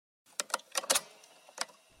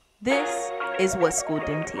This is What School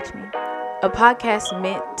Didn't Teach Me, a podcast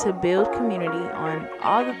meant to build community on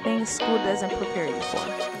all the things school doesn't prepare you for.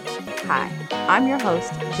 Hi, I'm your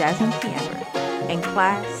host, Jasmine Kiamber, and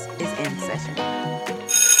class is in session.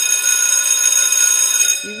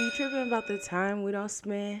 You be tripping about the time we don't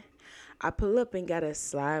spend? I pull up and gotta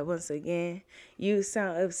slide once again. You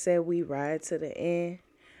sound upset we ride to the end,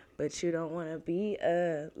 but you don't want to be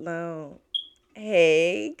alone.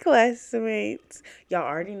 Hey, classmates. Y'all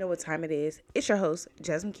already know what time it is. It's your host,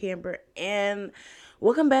 Jasmine Camber, and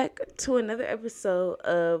welcome back to another episode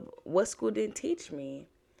of What School Didn't Teach Me.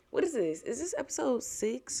 What is this? Is this episode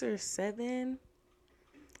 6 or 7?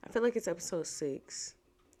 I feel like it's episode 6.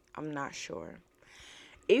 I'm not sure.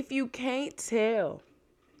 If you can't tell,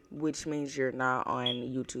 which means you're not on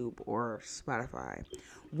YouTube or Spotify,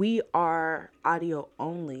 we are audio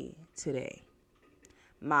only today.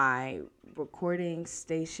 My recording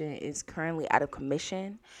station is currently out of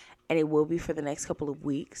commission, and it will be for the next couple of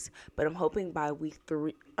weeks. But I'm hoping by week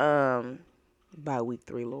 3, Lord,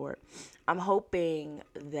 I'm hoping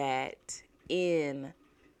that in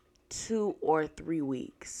 2 or 3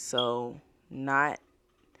 weeks, so not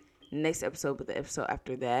next episode, but the episode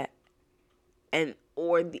after that,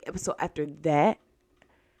 or the episode after that.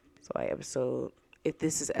 So if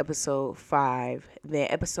this is episode 5, then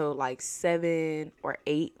episode like 7 or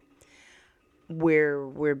 8, where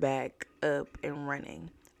we're back up and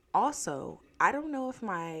running. Also, I don't know if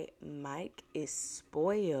my mic is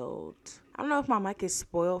spoiled. I don't know if my mic is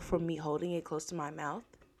spoiled from me holding it close to my mouth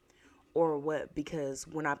or what, because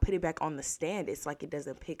when I put it back on the stand, it's like it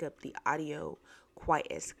doesn't pick up the audio quite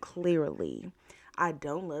as clearly. I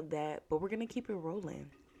don't love that, but we're going to keep it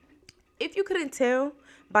rolling. If you couldn't tell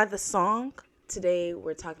by the song, today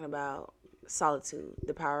we're talking about solitude,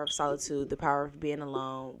 the power of solitude, the power of being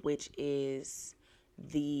alone, which is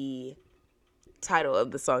the title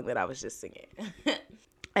of the song that I was just singing.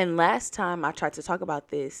 And last time I tried to talk about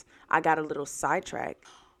this, I got a little sidetracked.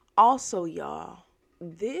 Also, y'all,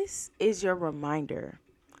 this is your reminder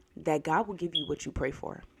that God will give you what you pray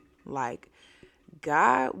for. Like,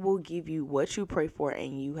 God will give you what you pray for,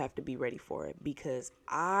 and you have to be ready for it, because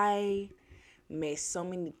I made so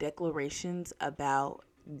many declarations about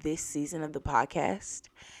this season of the podcast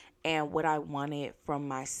and what I wanted from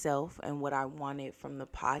myself and what I wanted from the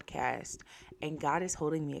podcast. And God is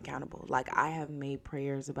holding me accountable. Like, I have made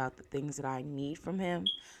prayers about the things that I need from Him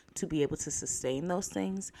to be able to sustain those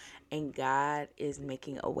things. And God is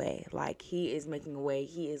making a way. Like, He is making a way.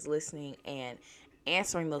 He is listening and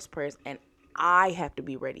answering those prayers. And I have to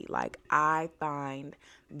be ready. Like, I find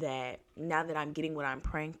that now that I'm getting what I'm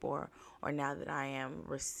praying for, or now that I am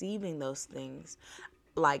receiving those things,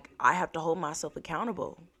 like, I have to hold myself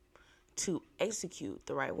accountable to execute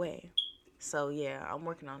the right way. So yeah, I'm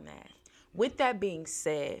working on that. With that being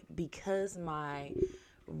said, because my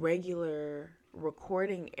regular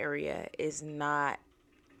recording area is not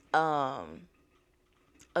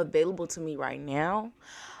available to me right now,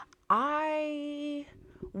 I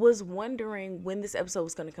was wondering when this episode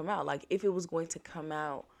was going to come out, like if it was going to come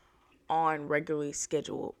out on regularly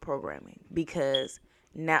scheduled programming, because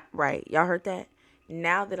now, right, y'all heard that?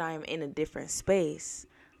 Now that I am in a different space,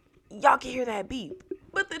 y'all can hear that beep.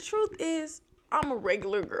 But the truth is, I'm a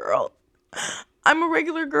regular girl. I'm a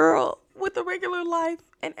regular girl with a regular life,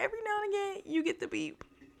 and every now and again, you get the beep.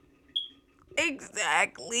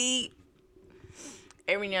 Exactly.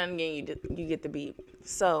 Every now and again, you get the beep.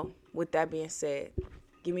 So, with that being said,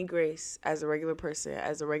 give me grace as a regular person,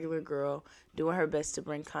 as a regular girl, doing her best to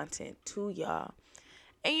bring content to y'all.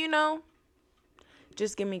 And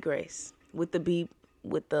just give me grace with the beep,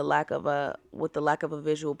 with the lack of a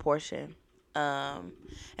visual portion. And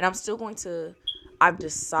I'm still going to. I've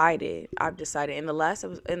decided in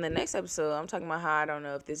the next episode, I'm talking about how I don't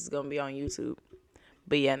know if this is gonna be on YouTube.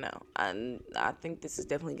 But yeah, no, I think this is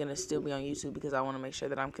definitely going to still be on YouTube, because I want to make sure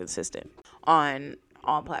that I'm consistent on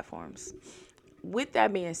all platforms. With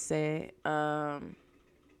that being said,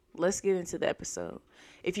 let's get into the episode.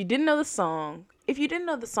 If you didn't know the song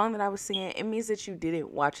that I was singing, it means that you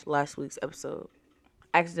didn't watch last week's episode,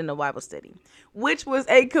 Accidental Bible Study, which was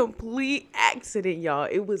a complete accident, y'all.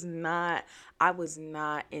 I was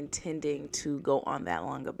not intending to go on that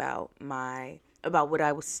long about what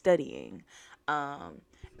I was studying. And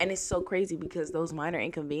it's so crazy, because those minor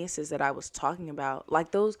inconveniences that I was talking about,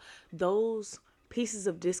 like those pieces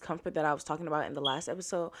of discomfort that I was talking about in the last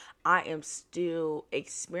episode, I am still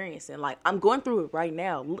experiencing. Like, I'm going through it right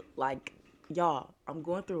now. Like, y'all, I'm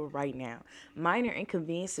going through it right now. Minor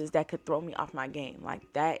inconveniences that could throw me off my game. Like,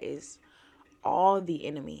 that is all the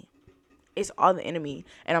enemy. It's all the enemy.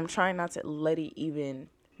 And I'm trying not to let it even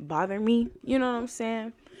bother me. You know what I'm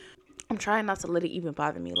saying? I'm trying not to let it even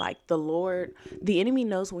bother me. Like the enemy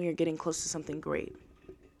knows when you're getting close to something great.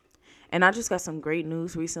 And I just got some great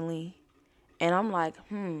news recently. And I'm like,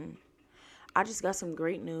 I just got some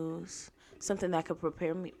great news. Something that could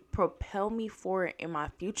propel me forward in my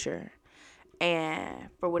future. And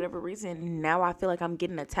for whatever reason, now I feel like I'm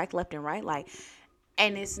getting attacked left and right. Like,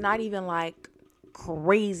 and it's not even like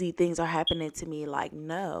crazy things are happening to me. Like,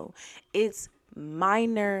 no, it's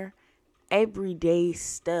minor everyday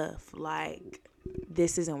stuff. Like,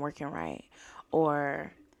 this isn't working right,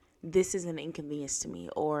 or this is an inconvenience to me,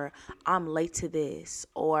 or I'm late to this,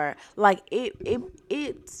 or like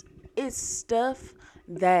it's stuff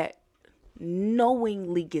that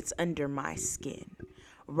knowingly gets under my skin,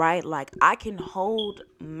 right? Like, I can hold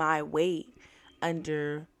my weight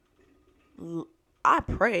under, I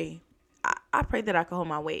pray. I pray that I can hold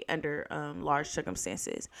my weight under large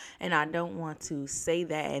circumstances, and I don't want to say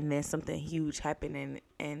that and then something huge happen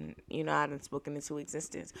and I done spoken into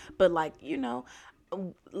existence. But like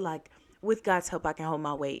like with God's help, I can hold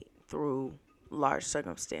my weight through large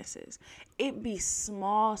circumstances. It be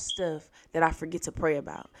small stuff that I forget to pray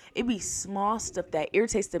about. It be small stuff that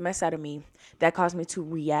irritates the mess out of me, that cause me to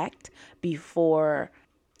react before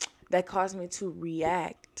I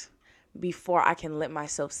can let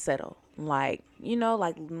myself settle. Like,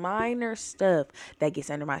 like minor stuff that gets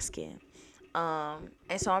under my skin. And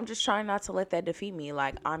so I'm just trying not to let that defeat me.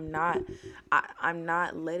 Like, I'm not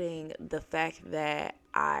letting the fact that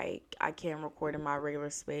I can't record in my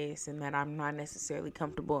regular space, and that I'm not necessarily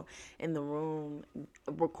comfortable in the room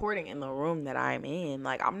recording in the room that I'm in.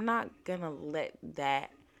 Like, I'm not gonna let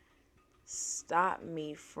that stop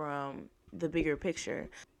me from the bigger picture.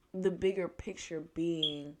 The bigger picture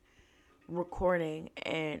being recording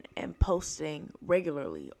and posting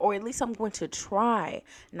regularly, or at least I'm going to try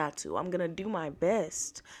not to. I'm going to do my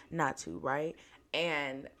best not to, right?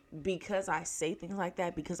 And because I say things like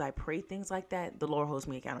that, because I pray things like that, the Lord holds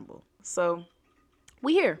me accountable. So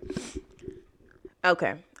we here.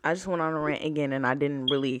 Okay, I just went on a rant again, and I didn't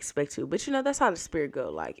really expect to, but that's how the spirit go.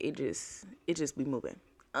 Like, it just be moving.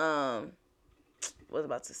 What was I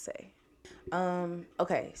about to say?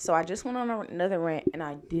 Okay, so I just went on another rant, and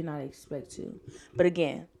I did not expect to. But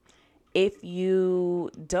again, if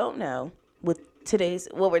you don't know what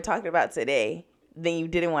we're talking about today, then you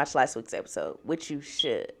didn't watch last week's episode, which you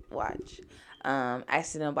should watch.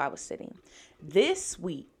 Accidental Bible Study. This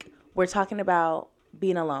week, we're talking about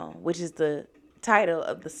being alone, which is the title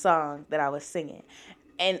of the song that I was singing.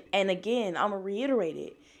 And again, I'm going to reiterate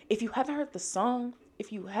it. If you haven't heard the song,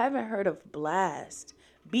 if you haven't heard of Blxst,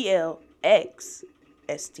 Blxst,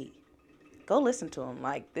 go listen to him.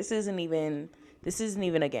 Like, this isn't even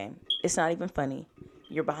a game. It's not even funny.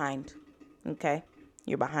 You're behind. Okay?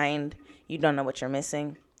 You're behind. You don't know what you're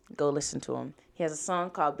missing. Go listen to him. He has a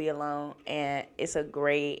song called Be Alone, and it's a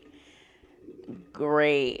great,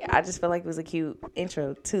 I just feel like it was a cute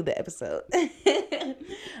intro to the episode.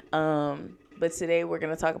 But today we're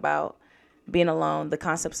going to talk about being alone, the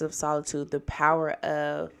concepts of solitude, the power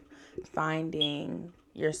of finding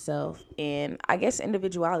yourself in, I guess,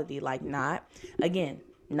 individuality. Like, not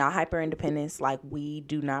hyper independence. Like, we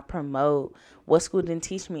do not promote, what school didn't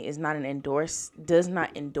teach me is does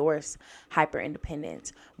not endorse hyper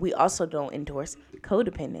independence. We also don't endorse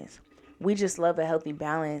codependence. We just love a healthy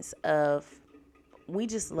balance of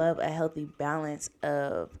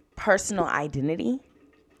personal identity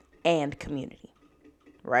and community,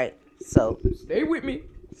 right? So stay with me,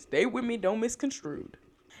 don't misconstrued.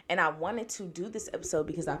 And I wanted to do this episode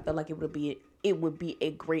because I felt like it would be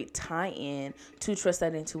a great tie-in to Trust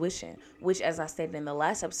That Intuition, which, as I stated in the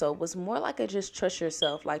last episode, was more like a just trust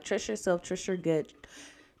yourself. Like, trust yourself, trust your gut,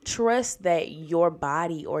 trust that your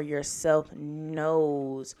body or yourself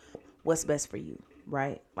knows what's best for you,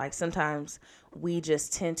 right? Like, sometimes we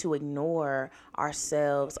just tend to ignore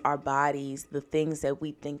ourselves, our bodies, the things that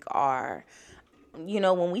we think are,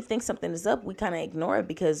 when we think something is up, we kind of ignore it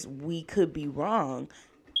because we could be wrong.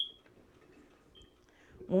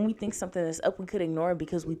 When we think something is up, we could ignore it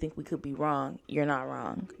because we think we could be wrong. You're not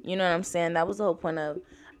wrong. You know what I'm saying? That was the whole point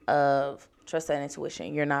of Trust That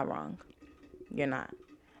Intuition. You're not wrong. You're not.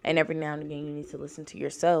 And every now and again, you need to listen to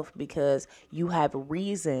yourself because you have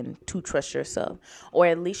reason to trust yourself. Or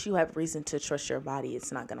at least you have reason to trust your body.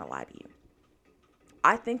 It's not going to lie to you.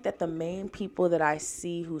 I think that the main people that I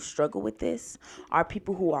see who struggle with this are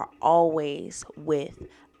people who are always with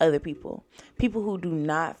other people. People who do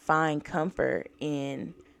not find comfort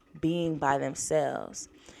in being by themselves.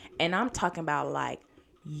 And I'm talking about, like,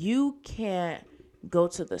 you can't go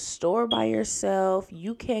to the store by yourself.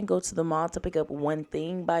 You can't go to the mall to pick up one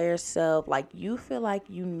thing by yourself. Like, you feel like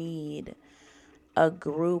you need a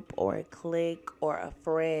group or a clique or a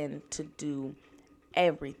friend to do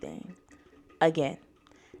everything. Again,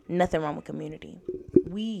 nothing wrong with community.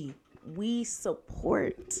 We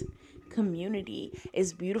support community.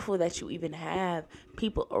 It's beautiful that you even have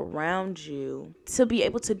people around you to be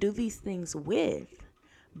able to do these things with.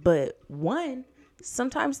 But one,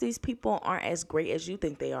 sometimes these people aren't as great as you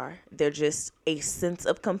think they are. They're just a sense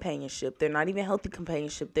of companionship. They're not even healthy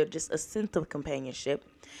companionship. They're just a sense of companionship.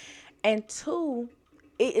 And two,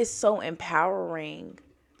 it is so empowering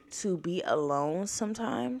to be alone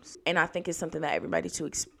sometimes. And I think it's something that everybody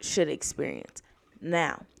should experience.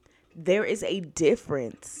 Now, there is a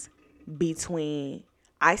difference between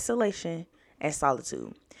isolation and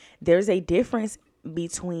solitude. There's a difference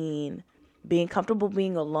between being comfortable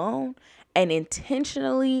being alone and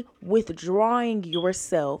intentionally withdrawing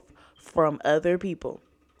yourself from other people.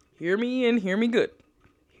 Hear me and hear me good.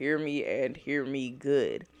 Hear me and hear me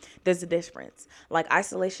good. There's a difference. Like,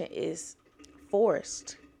 isolation is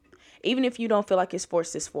forced. Even if you don't feel like it's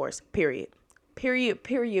forced. Period.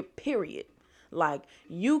 Period. Like,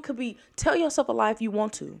 you could tell yourself a lie if you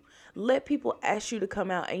want to. Let people ask you to come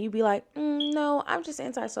out and you be like, no, I'm just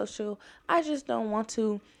antisocial. I just don't want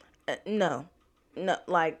to. No.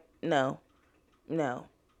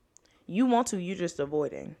 You want to, you're just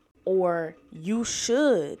avoiding. Or you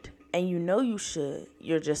should, and you know you should,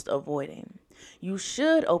 you're just avoiding. You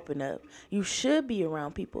should open up. You should be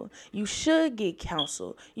around people. You should get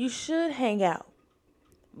counsel. You should hang out.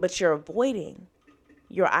 But you're avoiding.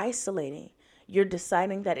 You're isolating. You're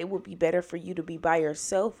deciding that it would be better for you to be by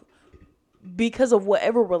yourself because of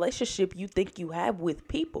whatever relationship you think you have with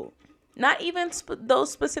people. Not even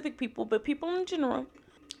those specific people, but people in general.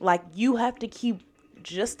 Like, you have to keep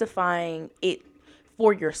justifying it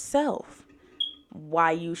for yourself.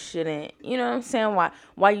 Why you shouldn't, you know what I'm saying?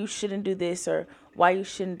 Why you shouldn't do this or why you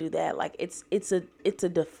shouldn't do that. Like, it's a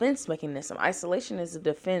defense mechanism. Isolation is a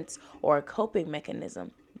defense or a coping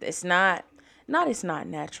mechanism. It's not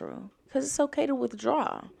natural, because it's okay to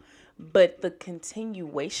withdraw. But the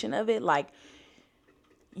continuation of it, like,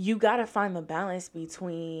 you got to find the balance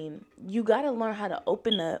between, you got to learn how to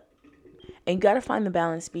open up, and you got to find the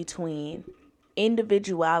balance between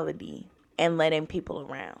individuality and letting people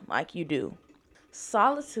around like you do.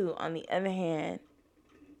 Solitude, on the other hand,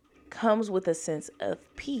 comes with a sense of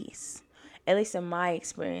peace. At least in my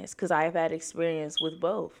experience, because I have had experience with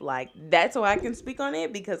both. Like, that's why I can speak on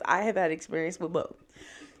it, because I have had experience with both.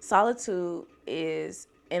 Solitude is,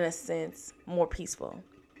 in a sense, more peaceful.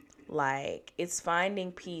 Like, it's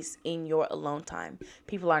finding peace in your alone time.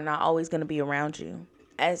 People are not always going to be around you.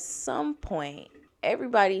 At some point,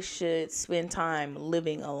 everybody should spend time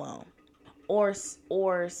living alone. Or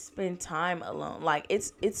spend time alone. Like,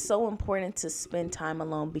 it's so important to spend time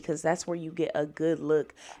alone, because that's where you get a good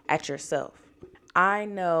look at yourself. I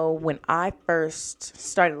know when I first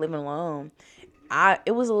started living alone,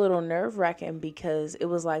 it was a little nerve-wracking, because it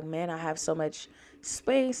was like, man, I have so much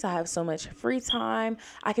space, I have so much free time,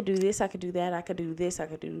 I could do this, I could do that, I could do this, I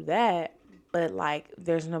could do that, but like,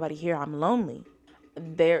 there's nobody here. I'm lonely.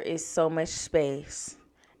 There is so much space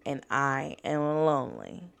and I am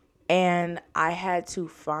lonely. And I had to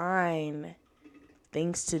find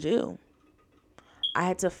things to do. I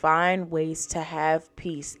had to find ways to have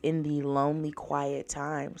peace in the lonely, quiet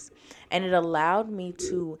times. And it allowed me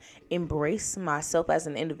to embrace myself as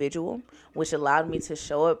an individual, which allowed me to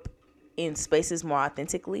show up in spaces more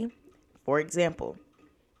authentically. For example,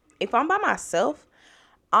 if I'm by myself,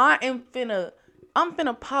 I'm finna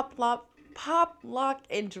pop, lock,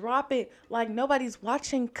 and drop it like nobody's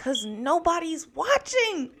watching, cause nobody's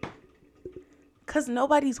watching.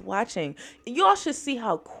 Y'all should see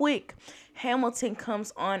how quick Hamilton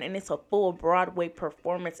comes on, and it's a full Broadway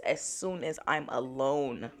performance as soon as I'm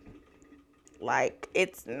alone. Like,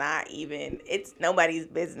 it's nobody's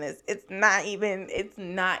business. It's not even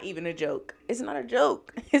a joke. It's not a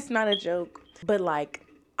joke. But like,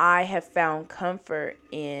 I have found comfort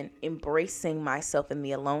in embracing myself in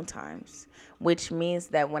the alone times, which means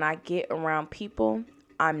that when I get around people,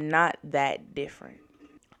 I'm not that different.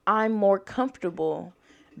 I'm more comfortable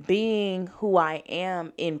being who I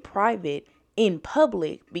am in private, in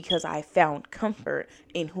public, because I found comfort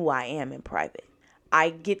in who I am in private. I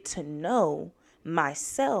get to know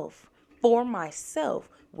myself for myself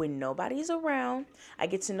when nobody's around. I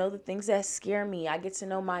get to know the things that scare me. I get to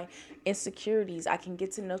know my insecurities. I can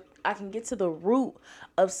get to the root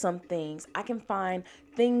of some things. I can find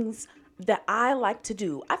things that I like to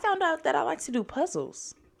do. I found out that I like to do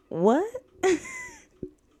puzzles. What?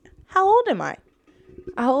 How old am I?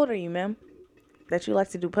 How old are you, ma'am? That you like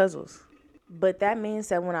to do puzzles? But that means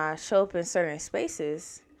that when I show up in certain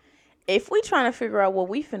spaces, if we trying to figure out what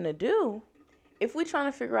we finna do, if we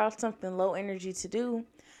trying to figure out something low energy to do,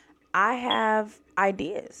 I have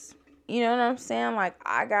ideas. You know what I'm saying? Like,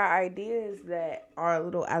 I got ideas that are a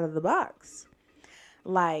little out of the box.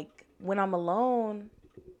 Like, when I'm alone,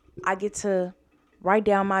 I get to write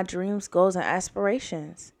down my dreams, goals, and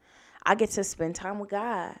aspirations. I get to spend time with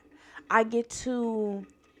God. I get to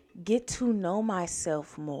know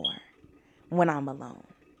myself more when I'm alone.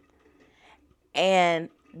 And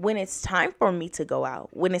when it's time for me to go out,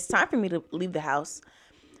 when it's time for me to leave the house,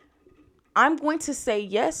 I'm going to say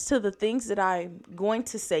yes to the things that I'm going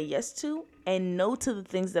to say yes to and no to the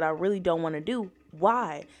things that I really don't want to do.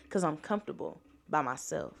 Why? Because I'm comfortable by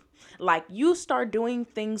myself. Like, you start doing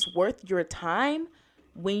things worth your time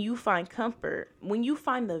when you find comfort, when you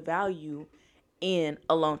find the value in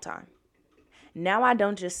alone time. Now I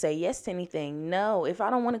don't just say yes to anything. No, if I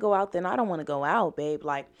don't want to go out, then I don't want to go out, babe.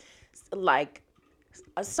 Like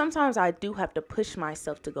sometimes I do have to push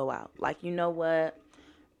myself to go out. Like, you know what?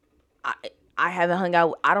 I I haven't hung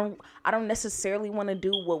out. I don't necessarily want to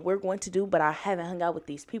do what we're going to do, but I haven't hung out with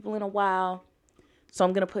these people in a while, so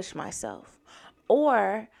I'm gonna push myself.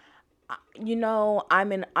 Or,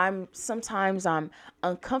 I'm sometimes I'm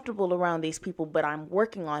uncomfortable around these people, but I'm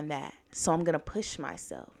working on that, so I'm gonna push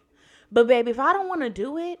myself. But baby, if I don't want to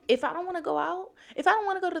do it, if I don't want to go out, if I don't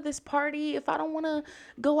want to go to this party, if I don't want to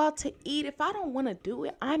go out to eat, if I don't want to do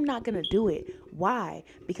it, I'm not going to do it. Why?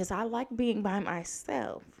 Because I like being by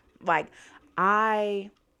myself. Like,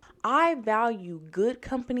 I I value good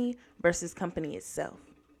company versus company itself.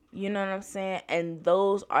 You know what I'm saying? And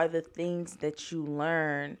those are the things that you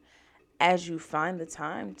learn as you find the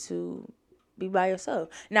time to be by yourself.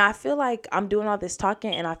 Now, I feel like I'm doing all this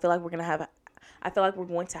talking, and I feel like we're going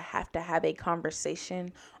to have a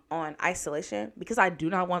conversation on isolation, because I do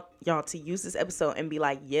not want y'all to use this episode and be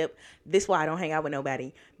like, yep, this is why I don't hang out with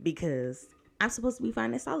nobody, because I'm supposed to be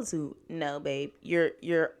finding solitude. No, babe,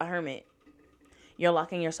 you're a hermit. You're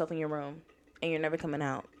locking yourself in your room and you're never coming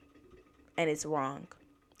out. And it's wrong.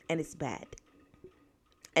 And it's bad.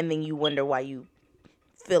 And then you wonder why you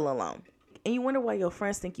feel alone. And you wonder why your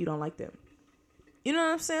friends think you don't like them. You know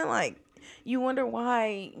what I'm saying? Like, you wonder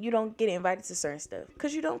why you don't get invited to certain stuff.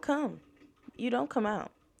 Because you don't come. You don't come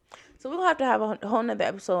out. So we'll have to have a whole nother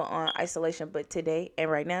episode on isolation. But today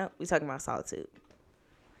and right now, we're talking about solitude.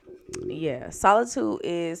 Yeah, solitude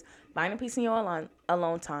is finding peace in your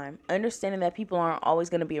alone time, understanding that people aren't always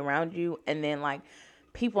going to be around you, and then, like,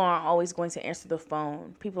 people aren't always going to answer the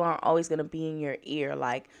phone. People aren't always going to be in your ear.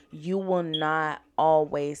 Like, you will not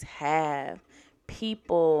always have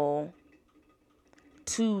people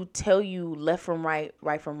to tell you left from right,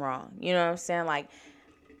 right from wrong. You know what I'm saying? Like,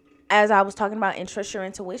 as I was talking about, trust your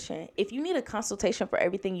intuition. If you need a consultation for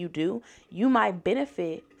everything you do, you might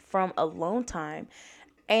benefit from alone time.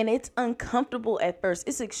 And it's uncomfortable at first.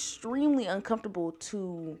 It's extremely uncomfortable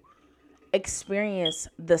to experience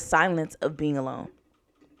the silence of being alone.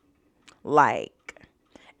 Like,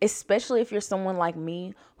 especially if you're someone like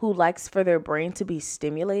me who likes for their brain to be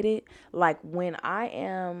stimulated. Like,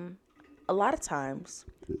 a lot of times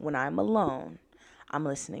when I'm alone, I'm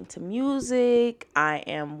listening to music, I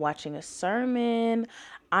am watching a sermon,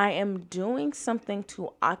 I am doing something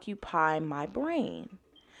to occupy my brain.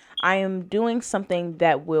 I am doing something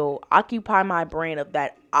that will occupy my brain of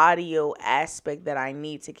that audio aspect that I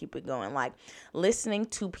need to keep it going. Like, listening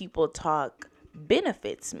to people talk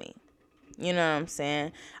benefits me. You know what I'm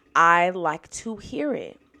saying? I like to hear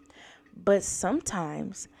it. But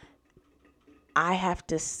sometimes I have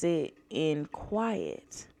to sit in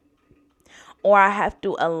quiet. Or I have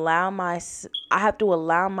to allow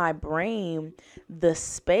my brain the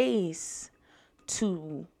space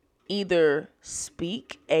to either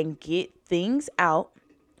speak and get things out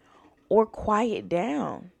or quiet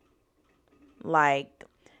down. Like,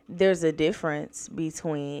 there's a difference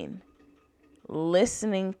between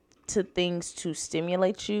listening to things to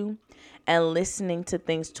stimulate you and listening to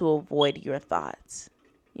things to avoid your thoughts.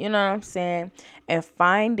 You know what I'm saying? And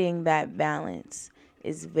finding that balance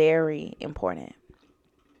is very important.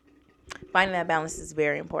 Finding that balance is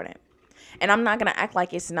very important. And I'm not going to act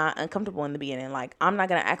like it's not uncomfortable in the beginning. Like, I'm not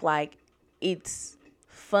going to act like it's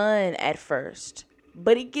fun at first.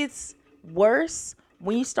 But it gets worse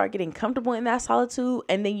when you start getting comfortable in that solitude,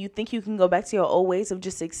 and then you think you can go back to your old ways of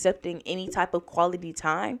just accepting any type of quality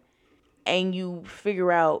time, and you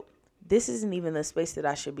figure out this isn't even the space that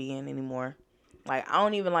I should be in anymore. Like, I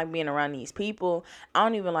don't even like being around these people. I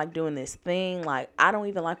don't even like doing this thing. Like, I don't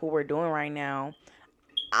even like what we're doing right now.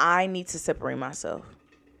 I need to separate myself.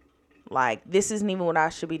 Like, this isn't even what I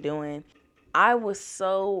should be doing. I was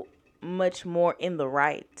so much more in the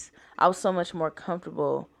right. I was so much more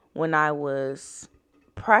comfortable when I was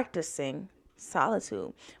practicing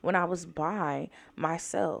solitude, when I was by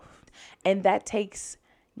myself. And that takes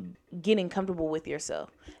getting comfortable with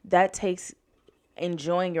yourself. That takes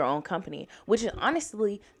enjoying your own company, which is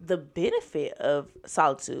honestly the benefit of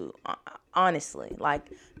solitude. Honestly,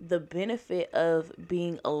 like the benefit of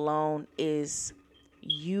being alone is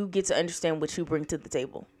you get to understand what you bring to the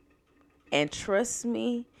table. And trust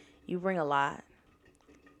me, you bring a lot.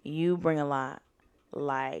 You bring a lot.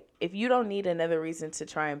 Like, if you don't need another reason to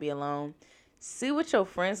try and be alone, see what your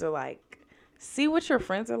friends are like. See what your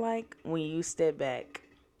friends are like when you step back.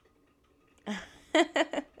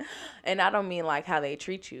 And I don't mean like how they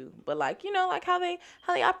treat you, but like, like how they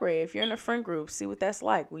operate. If you're in a friend group, see what that's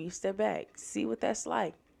like when you step back. See what that's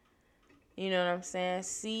like. You know what I'm saying?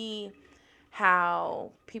 See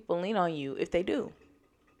how people lean on you if they do.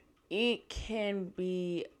 It can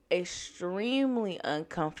be extremely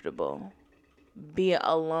uncomfortable being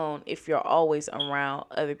alone if you're always around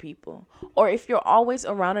other people, or if you're always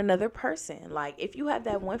around another person. Like if you have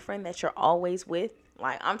that one friend that you're always with,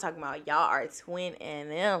 like I'm talking about, y'all are twin and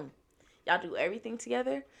them, y'all do everything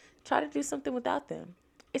together, try to do something without them.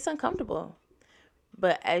 It's uncomfortable,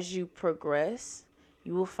 but as you progress,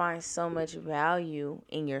 you will find so much value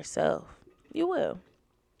in yourself. You will.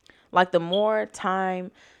 Like the more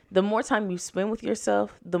time you spend with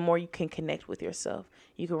yourself, the more you can connect with yourself.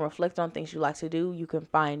 You can reflect on things you like to do. You can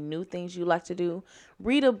find new things you like to do.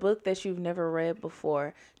 Read a book that you've never read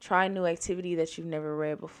before. Try a new activity that you've never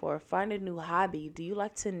read before. Find a new hobby. Do you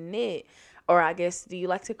like to knit? Or I guess, do you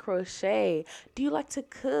like to crochet? Do you like to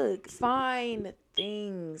cook? Find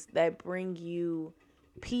things that bring you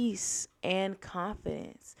peace and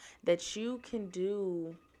confidence that you can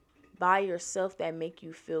do by yourself, that make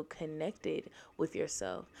you feel connected with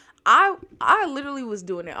yourself. I literally was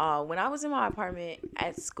doing it all. When I was in my apartment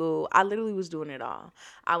at school, I literally was doing it all.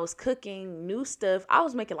 I was cooking new stuff. I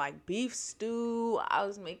was making like beef stew. I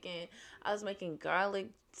was making garlic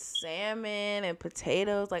salmon and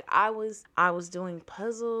potatoes. Like I was doing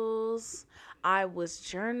puzzles. I was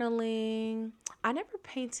journaling. I never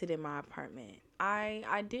painted in my apartment.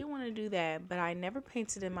 I did want to do that, but I never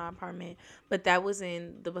painted in my apartment. But that was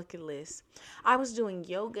in the bucket list. I was doing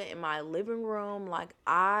yoga in my living room. Like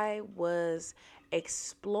I was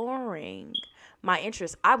exploring my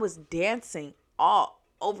interests. I was dancing all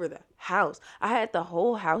over the house. I had the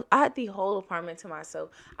whole house. I had the whole apartment to myself.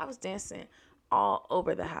 I was dancing all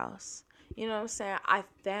over the house. You know what I'm saying?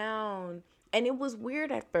 And it was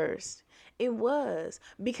weird at first. It was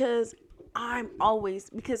because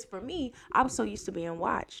for me, I was so used to being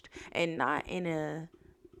watched, and not in a,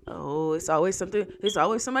 oh, it's always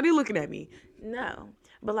somebody looking at me. No.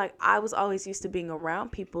 But like I was always used to being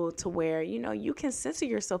around people to where, you can censor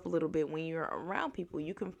yourself a little bit when you're around people.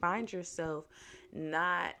 You can find yourself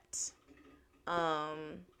not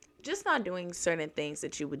just not doing certain things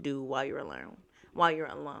that you would do while you're alone.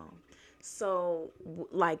 So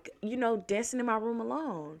like, dancing in my room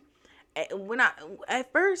alone.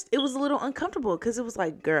 At first it was a little uncomfortable because it was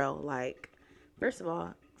like, girl, like, first of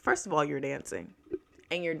all, you're dancing,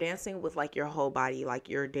 and you're dancing with like your whole body, like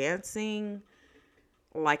you're dancing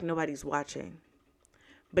like nobody's watching.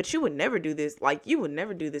 But you would never do this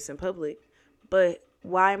in public. But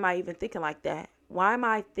why am I even thinking like that? Why am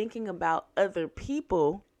I thinking about other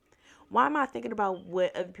people? Why am I thinking about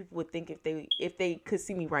what other people would think if they could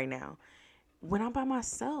see me right now when I'm by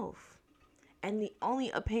myself? And the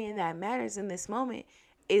only opinion that matters in this moment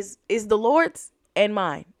is the Lord's and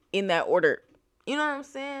mine, in that order. You know what I'm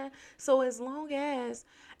saying? So as long as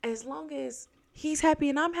he's happy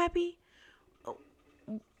and I'm happy,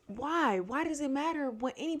 why does it matter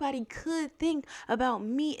what anybody could think about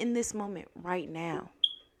me in this moment right now?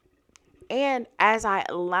 And as I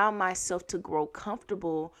allow myself to grow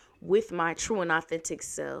comfortable with my true and authentic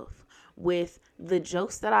self, with the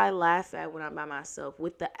jokes that I laugh at when I'm by myself,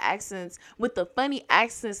 with the accents, with the funny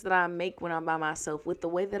accents that I make when I'm by myself, with the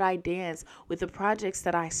way that I dance, with the projects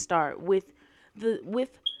that I start, with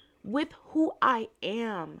who I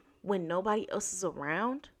am when nobody else is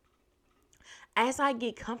around. As I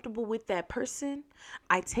get comfortable with that person,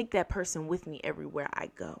 I take that person with me everywhere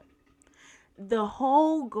I go. The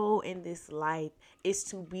whole goal in this life is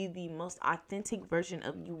to be the most authentic version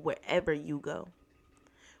of you wherever you go.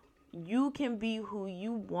 You can be who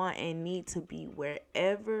you want and need to be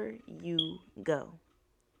wherever you go.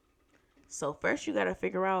 So first you got to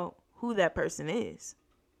figure out who that person is.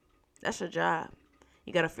 That's your job.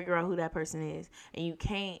 You got to figure out who that person is. And you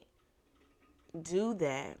can't do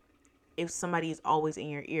that if somebody is always in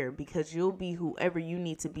your ear, because you'll be whoever you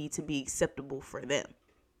need to be acceptable for them.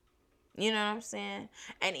 You know what I'm saying?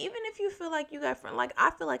 And even if you feel like you got friends, like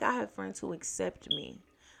I feel like I have friends who accept me,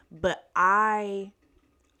 but I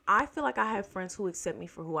feel like I have friends who accept me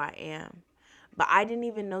for who I am. But I didn't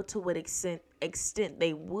even know to what extent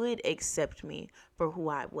they would accept me for who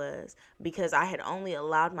I was, because I had only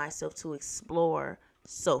allowed myself to explore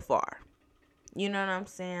so far. You know what I'm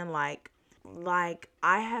saying? Like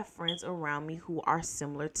I have friends around me who are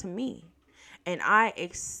similar to me. And I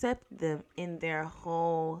accept them in their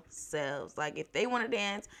whole selves. Like if they want to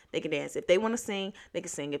dance, they can dance. If they want to sing, they can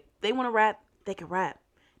sing. If they want to rap, they can rap.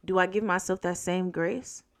 Do I give myself that same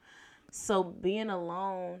grace? So being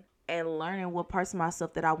alone and learning what parts of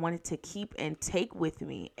myself that I wanted to keep and take with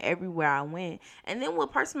me everywhere I went, and then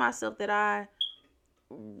what parts of myself that I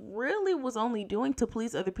really was only doing to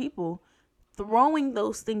please other people, throwing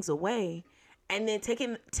those things away, and then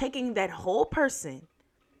taking that whole person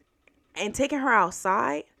and taking her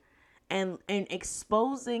outside and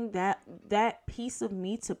exposing that piece of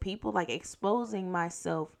me to people, like exposing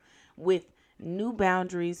myself with new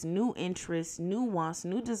boundaries, new interests, new wants,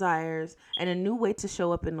 new desires, and a new way to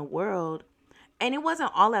show up in the world. And it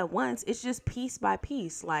wasn't all at once, it's just piece by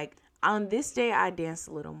piece. Like on this day I danced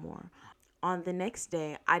a little more, on the next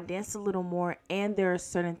day I danced a little more, and there are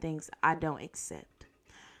certain things I don't accept.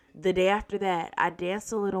 The day after that I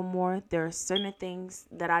danced a little more, there are certain things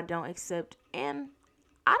that I don't accept, and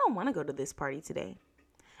I don't want to go to this party today.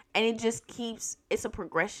 And it just keeps, it's a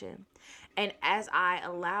progression. And as I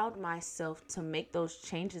allowed myself to make those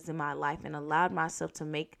changes in my life and allowed myself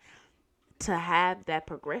to have that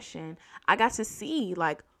progression, I got to see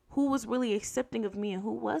like who was really accepting of me and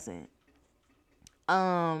who wasn't.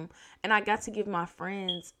 And I got to give my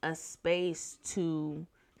friends a space to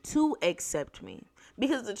accept me,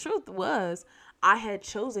 because the truth was I had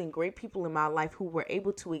chosen great people in my life who were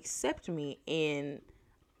able to accept me in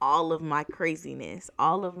all of my craziness,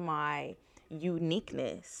 all of my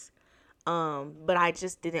uniqueness. But I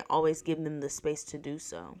just didn't always give them the space to do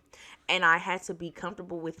so. And I had to be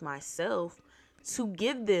comfortable with myself to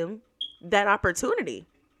give them that opportunity.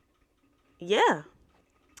 Yeah.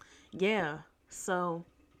 Yeah. So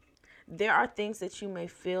there are things that you may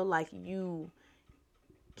feel like you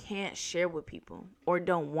can't share with people or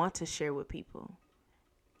don't want to share with people.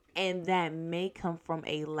 And that may come from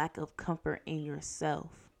a lack of comfort in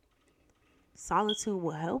yourself. Solitude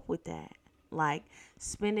will help with that. Like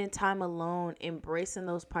spending time alone, embracing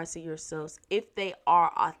those parts of yourselves if they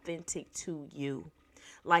are authentic to you.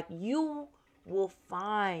 Like you will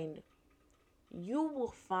find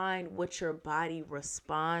what your body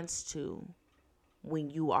responds to when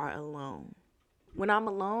you are alone. When I'm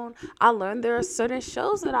alone, I learned there are certain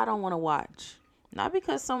shows that I don't want to watch. Not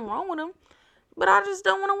because something wrong with them, but I just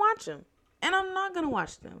don't want to watch them. And I'm not going to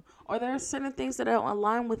watch them. Or there are certain things that don't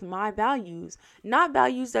align with my values. Not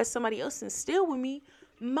values that somebody else instilled with me.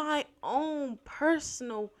 My own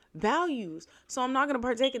personal values. So I'm not going to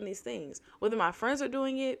partake in these things. Whether my friends are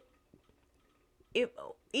doing it, if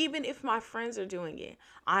even if my friends are doing it,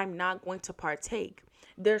 I'm not going to partake.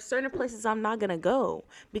 There are certain places I'm not going to go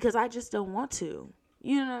because I just don't want to.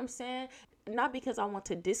 You know what I'm saying? Not because I want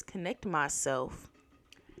to disconnect myself,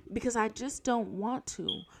 because I just don't want to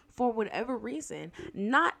for whatever reason.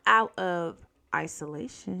 Not out of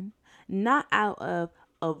isolation, not out of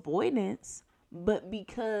avoidance, but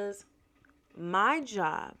because my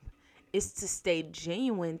job is to stay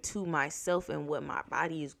genuine to myself and what my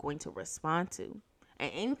body is going to respond to.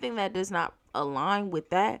 And anything that does not align with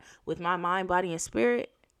that, with my mind, body, and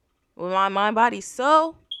spirit, with my mind, body,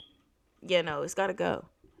 soul, it's got to go.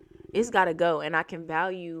 It's got to go. And I can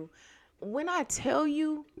value, when I tell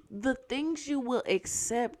you the things you will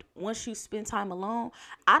accept once you spend time alone,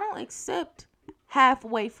 I don't accept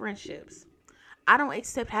halfway friendships. I don't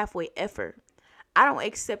accept halfway effort. I don't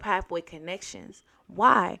accept halfway connections.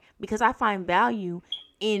 Why? Because I find value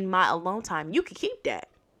in my alone time. You can keep that.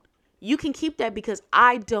 You can keep that because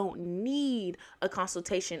I don't need a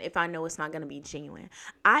consultation if I know it's not going to be genuine.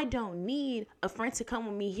 I don't need a friend to come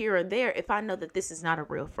with me here or there if I know that this is not a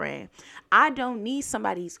real friend. I don't need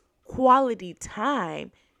somebody's quality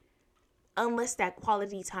time unless that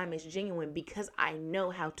quality time is genuine, because I know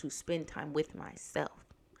how to spend time with myself.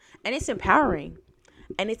 And it's empowering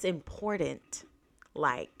and it's important.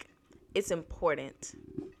 Like, it's important.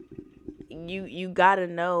 You gotta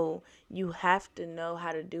know, you have to know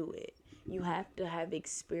how to do it. You have to have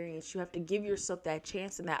experience. You have to give yourself that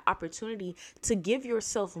chance and that opportunity to give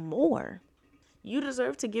yourself more. You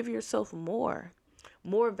deserve to give yourself more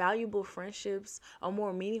valuable friendships, a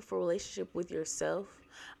more meaningful relationship with yourself,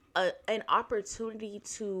 an opportunity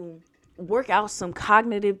to work out some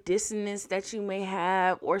cognitive dissonance that you may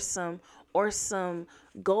have, or or some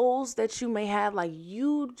goals that you may have. Like,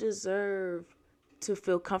 you deserve to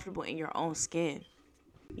feel comfortable in your own skin.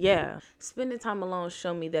 Yeah, spending time alone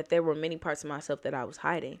showed me that there were many parts of myself that I was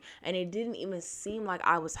hiding. And it didn't even seem like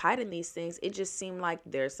I was hiding these things. It just seemed like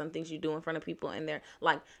there's some things you do in front of people, and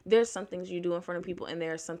there's some things you do in front of people, and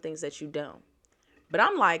there are some things that you don't. But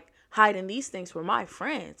I'm like hiding these things from my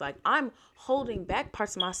friends. Like, I'm holding back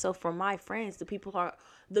parts of myself from my friends, the people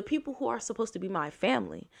who are supposed to be my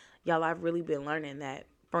family. Y'all, I've really been learning that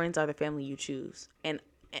friends are the family you choose. And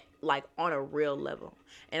like, on a real level.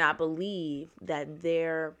 And I believe that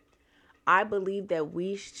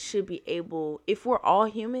we should be able, if we're all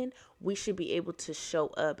human, we should be able to show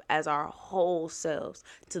up as our whole selves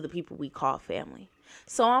to the people we call family.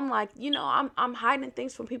 So I'm like, I'm hiding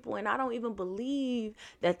things from people, and I don't even believe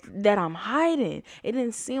that I'm hiding. It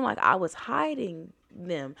didn't seem like I was hiding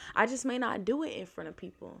them. I just may not do it in front of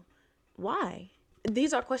people. Why?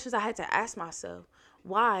 These are questions I had to ask myself.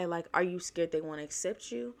 Why? Like, are you scared they won't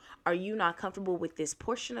accept you? Are you not comfortable with this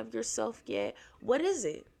portion of yourself yet? What is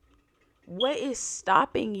it? What is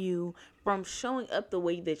stopping you from showing up the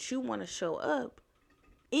way that you want to show up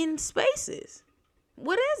in spaces?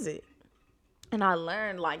 What is it? And I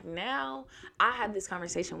learned, like, now I have this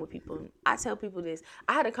conversation with people. I tell people this.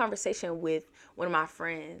 I had a conversation with one of my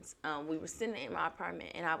friends. We were sitting in my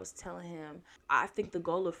apartment, and I was telling him, I think the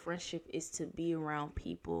goal of friendship is to be around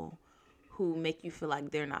people who make you feel like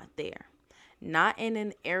they're not there. Not in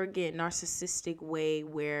an arrogant, narcissistic way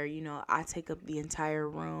where, I take up the entire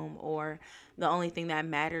room, or the only thing that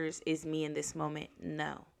matters is me in this moment.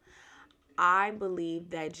 No. I believe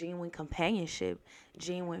that genuine companionship,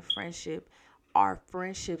 genuine friendship are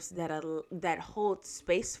friendships that hold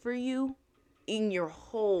space for you in your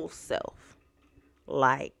whole self.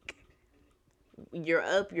 Like, you're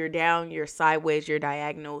up, you're down, you're sideways, you're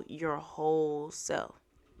diagonal, your whole self.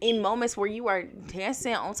 In moments where you are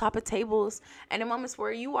dancing on top of tables, and in moments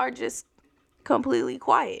where you are just completely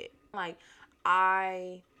quiet. Like,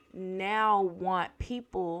 I now want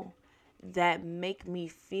people that make me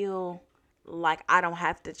feel like I don't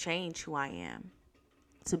have to change who I am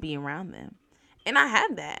to be around them. And I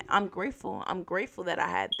had that. I'm grateful. I'm grateful that I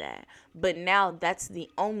had that. But now that's the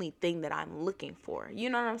only thing that I'm looking for. You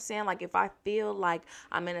know what I'm saying? Like, if I feel like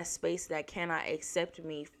I'm in a space that cannot accept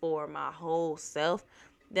me for my whole self,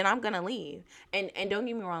 then I'm going to leave. And don't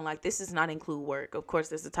get me wrong, like, this does not include work. Of course,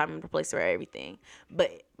 there's a time and a place for everything.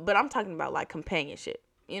 But I'm talking about, like, companionship.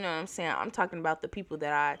 You know what I'm saying? I'm talking about the people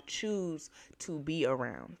that I choose to be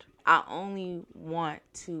around. I only want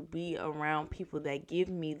to be around people that give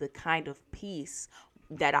me the kind of peace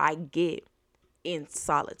that I get in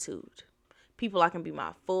solitude. People I can be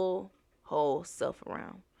my full, whole self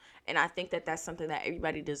around. And I think that that's something that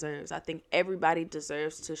everybody deserves. I think everybody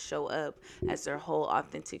deserves to show up as their whole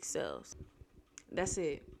authentic selves. That's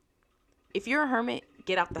it. If you're a hermit,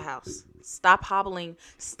 get out the house. Stop hobbling.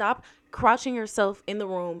 Stop crouching yourself in the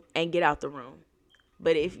room and get out the room.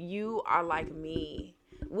 But if you are like me,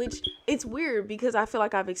 which it's weird because I feel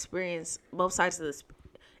like I've experienced both sides of this.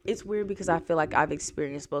 It's weird because I feel like I've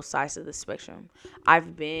experienced both sides of the spectrum.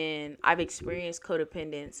 I've experienced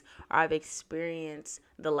codependence, or I've experienced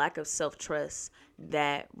the lack of self-trust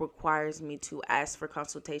that requires me to ask for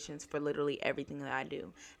consultations for literally everything that I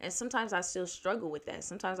do. And sometimes I still struggle with that.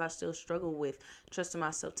 Sometimes I still struggle with trusting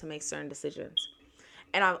myself to make certain decisions.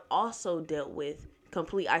 And I've also dealt with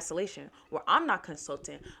complete isolation, where I'm not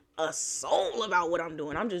consulting a soul about what I'm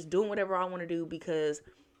doing. I'm just doing whatever I want to do, because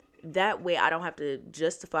that way I don't have to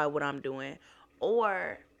justify what I'm doing.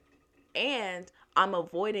 And I'm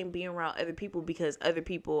avoiding being around other people because other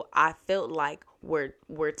people I felt like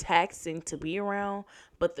were taxing to be around.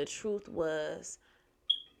 But the truth was,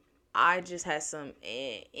 I just had some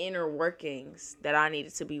inner workings that I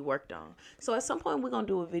needed to be worked on. So at some point, we're going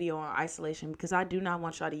to do a video on isolation, because I do not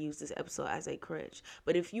want y'all to use this episode as a crutch.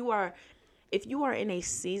 But if you are in a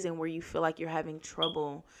season where you feel like you're having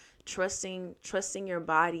trouble trusting your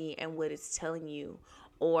body and what it's telling you,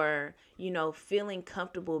 or, feeling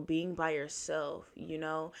comfortable being by yourself,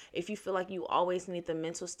 if you feel like you always need the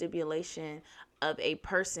mental stimulation of a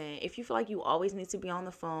person, if you feel like you always need to be on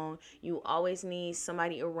the phone, you always need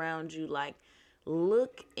somebody around you, like,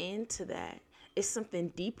 look into that. It's something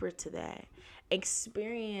deeper to that.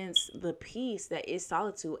 Experience the peace that is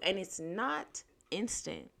solitude, and it's not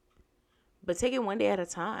instant. But take it one day at a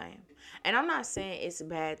time. And I'm not saying it's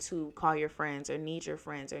bad to call your friends, or need your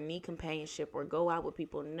friends, or need companionship, or go out with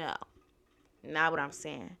people. No, not what I'm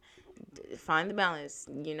saying. Find the balance,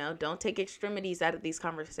 don't take extremities out of these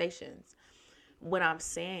conversations. What I'm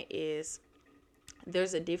saying is,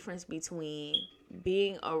 there's a difference between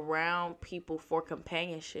being around people for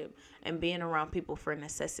companionship and being around people for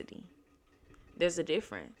necessity. There's a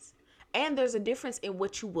difference. And there's a difference in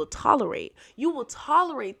what you will tolerate. You will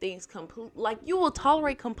tolerate things you will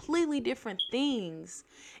tolerate completely different things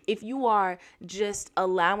if you are just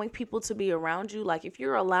allowing people to be around you. Like if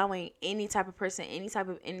you're allowing any type of person, any type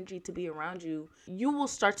of energy to be around you, you will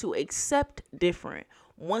start to accept different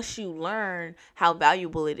once you learn how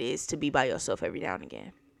valuable it is to be by yourself every now and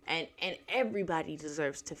again. And everybody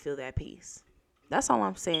deserves to feel that peace. That's all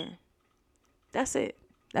I'm saying. That's it.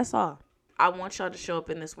 That's all. I want y'all to show up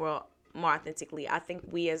in this world more authentically. I think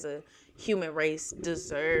we as a human race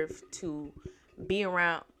deserve to be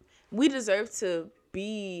around. We deserve to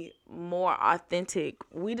be more authentic.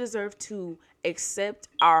 We deserve to accept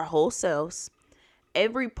our whole selves.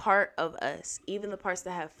 Every part of us, even the parts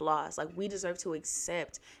that have flaws, like we deserve to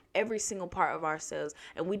accept every single part of ourselves.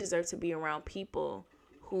 And we deserve to be around people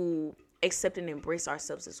who accept and embrace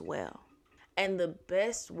ourselves as well. And the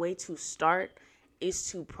best way to start is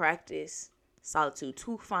to practice solitude,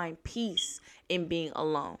 to find peace in being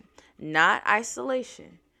alone. Not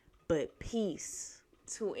isolation, but peace.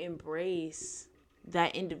 To embrace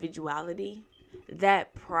that individuality,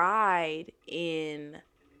 that pride in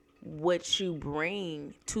what you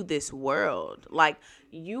bring to this world. Like,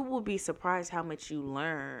 you will be surprised how much you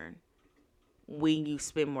learn when you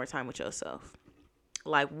spend more time with yourself.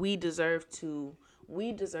 Like, we deserve to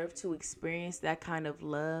experience that kind of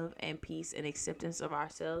love and peace and acceptance of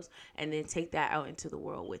ourselves, and then take that out into the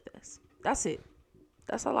world with us. That's it.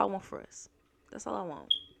 That's all I want for us. That's all I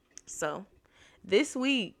want. So this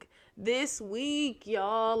week,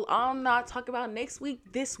 y'all, I'm not talking about next week,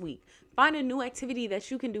 this week. Find a new activity that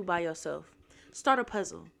you can do by yourself. Start a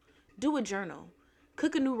puzzle. Do a journal.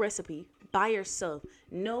 Cook a new recipe by yourself.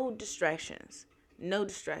 No distractions.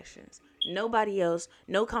 Nobody else.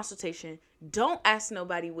 No consultation. Don't ask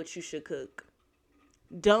nobody what you should cook.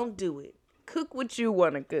 Don't do it. Cook what you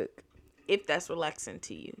want to cook. If that's relaxing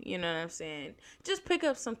to you. You know what I'm saying? Just pick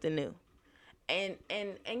up something new. And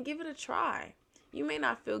give it a try. You may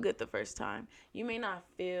not feel good the first time. You may not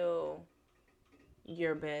feel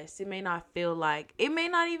your best. It may not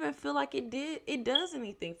even feel like it does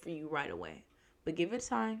anything for you right away. But give it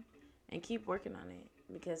time and keep working on it,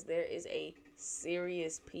 because there is a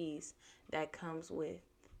serious peace that comes with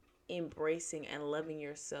embracing and loving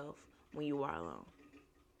yourself when you are alone.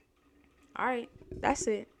 All right, that's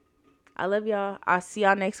it. I love y'all. I'll see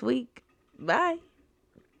y'all next week. Bye.